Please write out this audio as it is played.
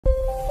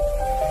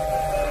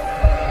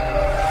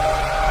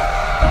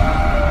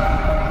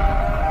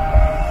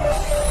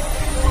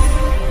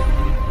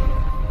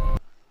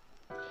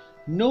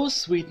No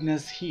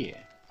Sweetness Here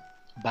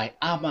by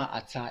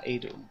attah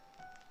Aido.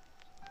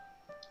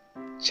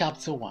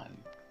 Chapter 1.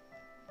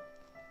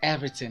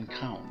 Everything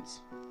Counts.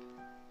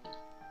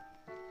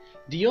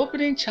 The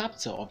opening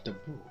chapter of the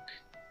book,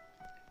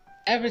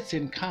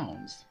 Everything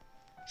Counts,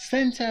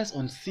 centers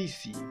on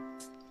Cece,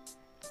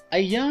 a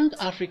young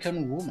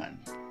African woman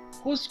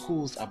who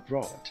schools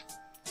abroad.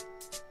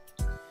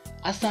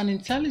 As an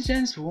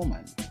intelligent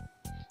woman,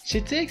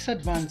 she takes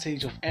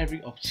advantage of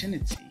every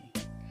opportunity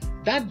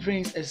that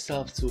brings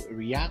itself to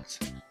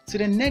react to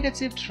the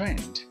negative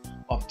trend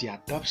of the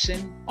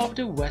adoption of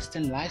the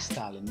Western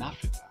lifestyle in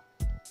Africa.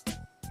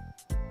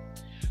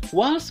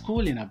 While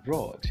schooling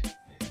abroad,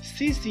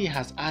 Cece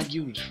has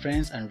argued with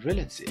friends and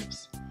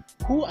relatives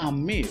who are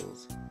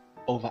males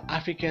over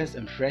Africa's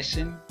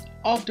impression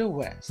of the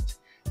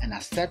West and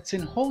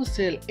accepting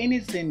wholesale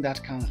anything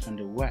that comes from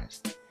the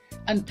West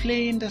and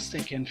playing the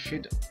second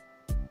fiddle.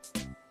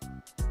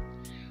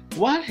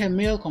 While her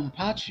male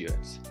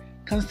compatriots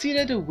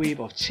consider the wave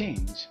of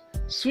change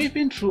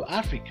sweeping through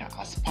Africa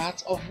as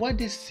part of what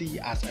they see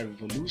as a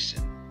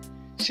revolution,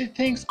 she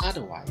thinks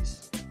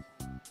otherwise.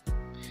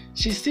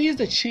 She sees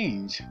the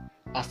change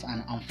as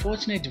an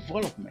unfortunate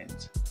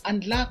development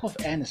and lack of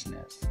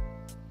earnestness.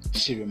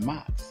 She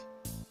remarks,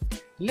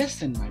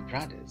 "Listen, my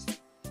brothers,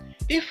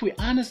 if we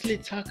honestly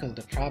tackle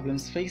the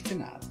problems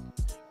facing us,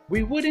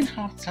 we wouldn't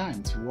have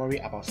time to worry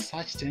about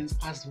such things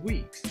as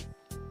wigs."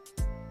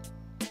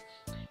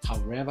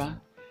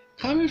 However,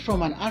 coming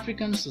from an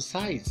African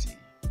society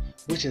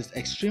which is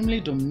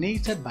extremely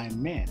dominated by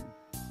men,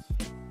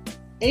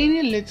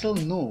 any little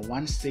no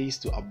one says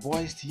to a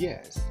boy's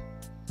ears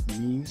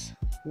means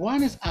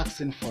one is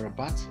asking for a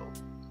battle.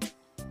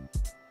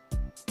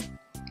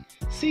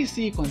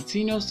 Cece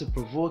continues to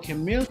provoke her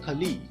male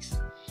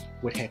colleagues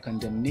with her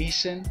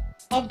condemnation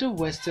of the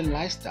Western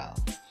lifestyle,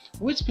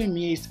 which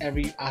permeates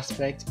every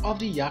aspect of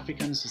the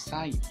African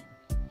society.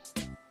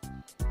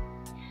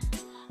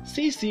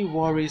 Cece's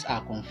worries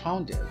are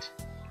confounded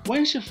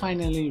when she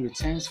finally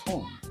returns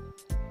home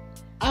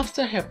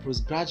after her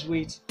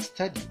postgraduate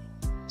study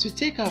to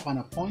take up an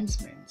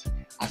appointment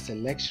as a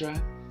lecturer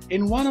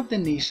in one of the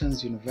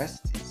nation's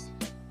universities.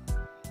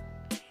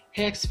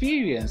 Her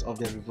experience of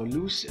the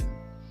revolution,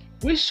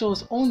 which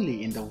shows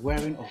only in the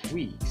wearing of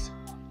wigs,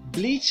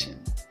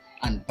 bleaching,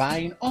 and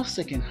buying of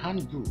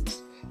second-hand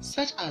goods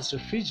such as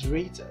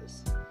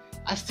refrigerators,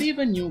 as if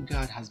a new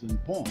god has been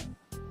born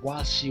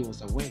while she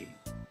was away,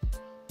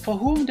 for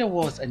whom there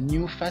was a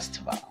new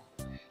festival,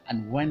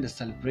 and when the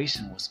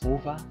celebration was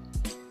over,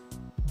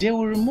 they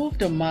will remove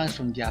the masks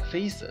from their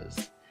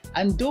faces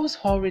and those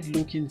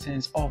horrid-looking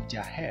things off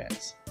their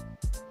heads.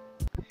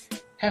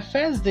 Her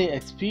first day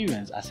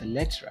experience as a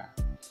lecturer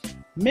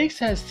makes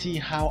her see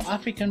how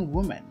African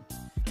women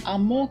are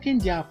marking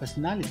their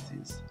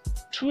personalities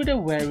through the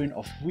wearing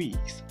of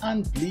wigs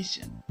and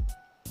bleaching.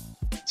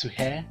 To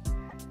her,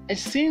 it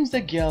seems the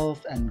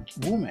girls and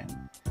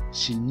women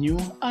she knew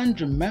and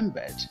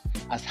remembered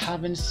as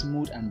having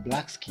smooth and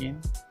black skin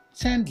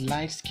turned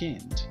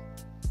light-skinned.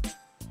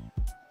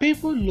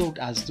 People looked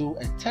as though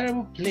a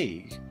terrible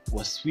plague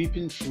was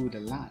sweeping through the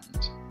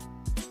land,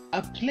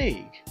 a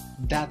plague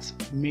that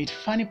made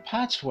funny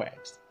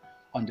patchworks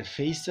on the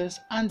faces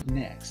and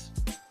necks.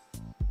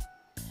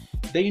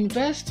 The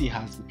university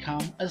has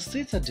become a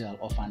citadel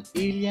of an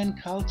alien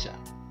culture.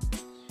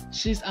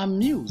 She's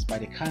amused by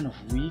the kind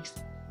of wigs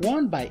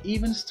worn by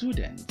even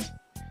students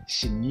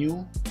she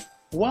knew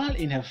while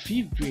in her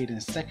 5th grade in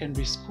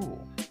secondary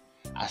school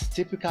as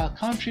typical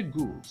country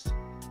goods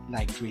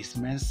like Grace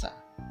Mensa.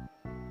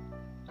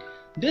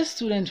 These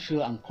students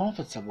feel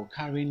uncomfortable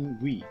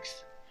carrying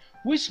wigs,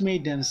 which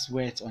made them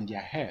sweat on their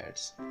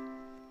heads.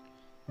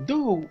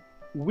 Though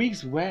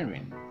wigs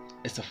wearing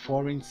is a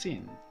foreign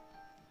thing,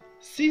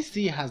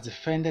 Cece has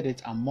defended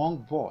it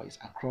among boys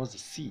across the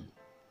sea.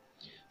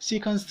 She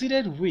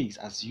considered wigs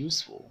as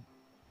useful,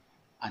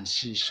 and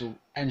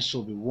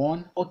should be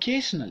worn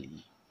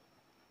occasionally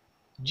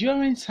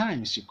during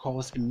times she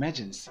calls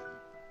emergency.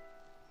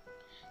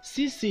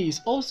 Cece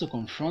is also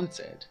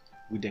confronted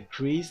with the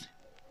craze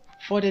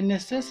for the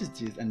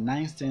necessities and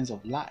nonsense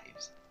of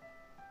life.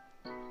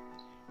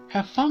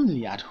 Her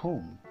family at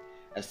home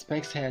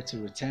expects her to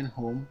return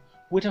home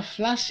with a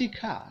flashy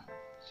car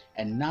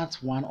and not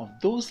one of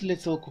those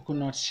little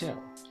coconut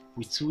shells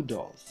with 2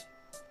 doors,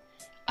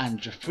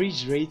 and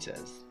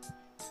refrigerators,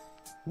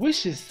 which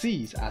she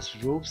sees as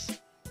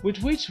ropes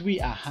with which we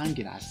are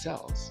hanging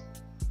ourselves.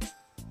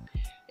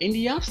 In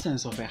the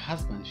absence of her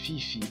husband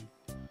Fifi,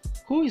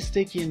 who is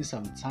taking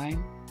some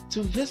time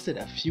to visit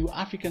a few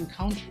African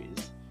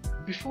countries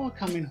before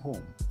coming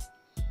home,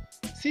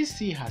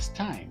 Cece has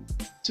time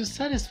to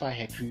satisfy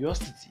her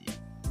curiosity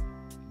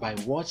by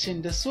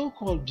watching the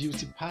so-called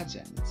beauty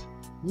pageant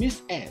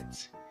Miss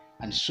Earth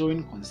and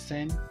showing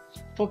concern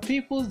for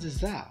people's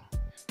desire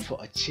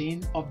for a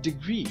change of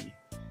degree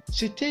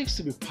she takes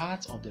to be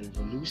part of the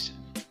revolution.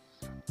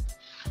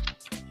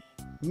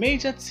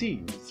 Major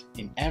themes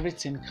in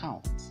Everything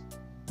Counts.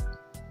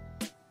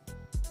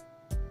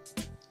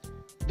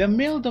 The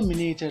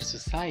male-dominated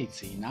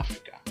society in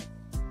Africa.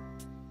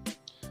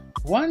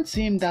 One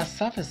theme that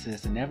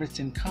surfaces in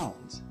Everything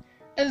Counts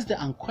is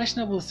the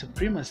unquestionable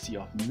supremacy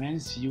of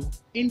men's view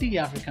in the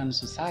African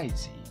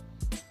society.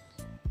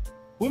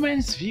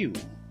 Women's view,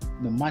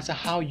 no matter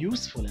how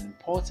useful and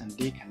important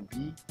they can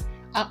be,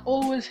 are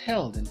always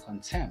held in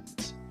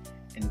contempt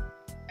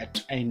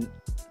in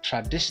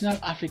traditional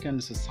African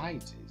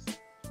societies.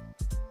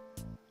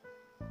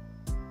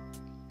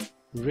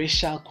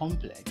 Racial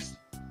complex.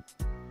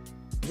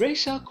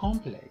 Racial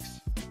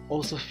complex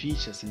also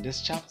features in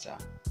this chapter.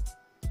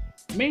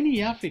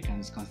 Many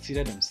Africans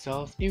consider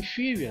themselves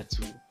inferior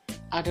to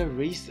other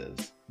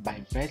races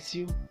by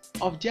virtue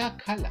of their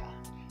color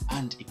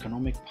and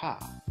economic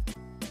power.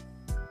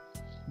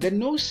 The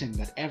notion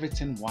that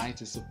everything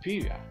white is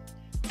superior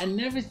and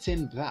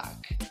everything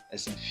black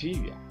is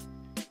inferior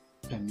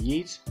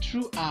permeates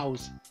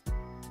throughout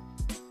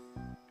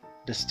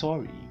the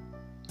story.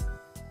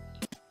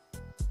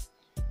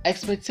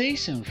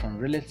 Expectation from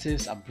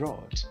relatives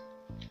abroad.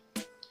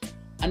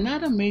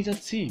 Another major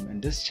theme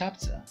in this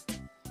chapter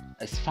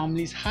is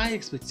families' high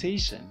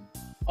expectation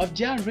of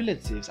their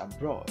relatives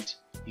abroad,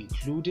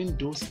 including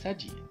those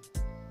studying.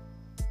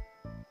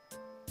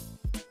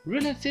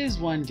 Relatives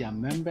want their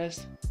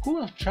members who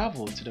have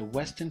traveled to the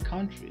Western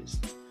countries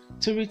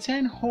to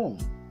return home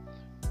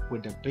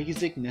with the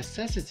basic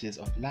necessities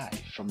of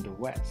life from the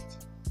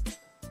West.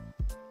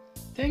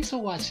 Thanks for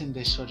watching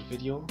this short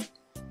video.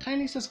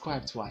 Kindly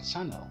subscribe to our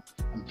channel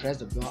and press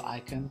the bell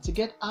icon to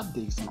get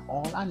updates on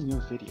all our new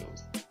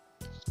videos.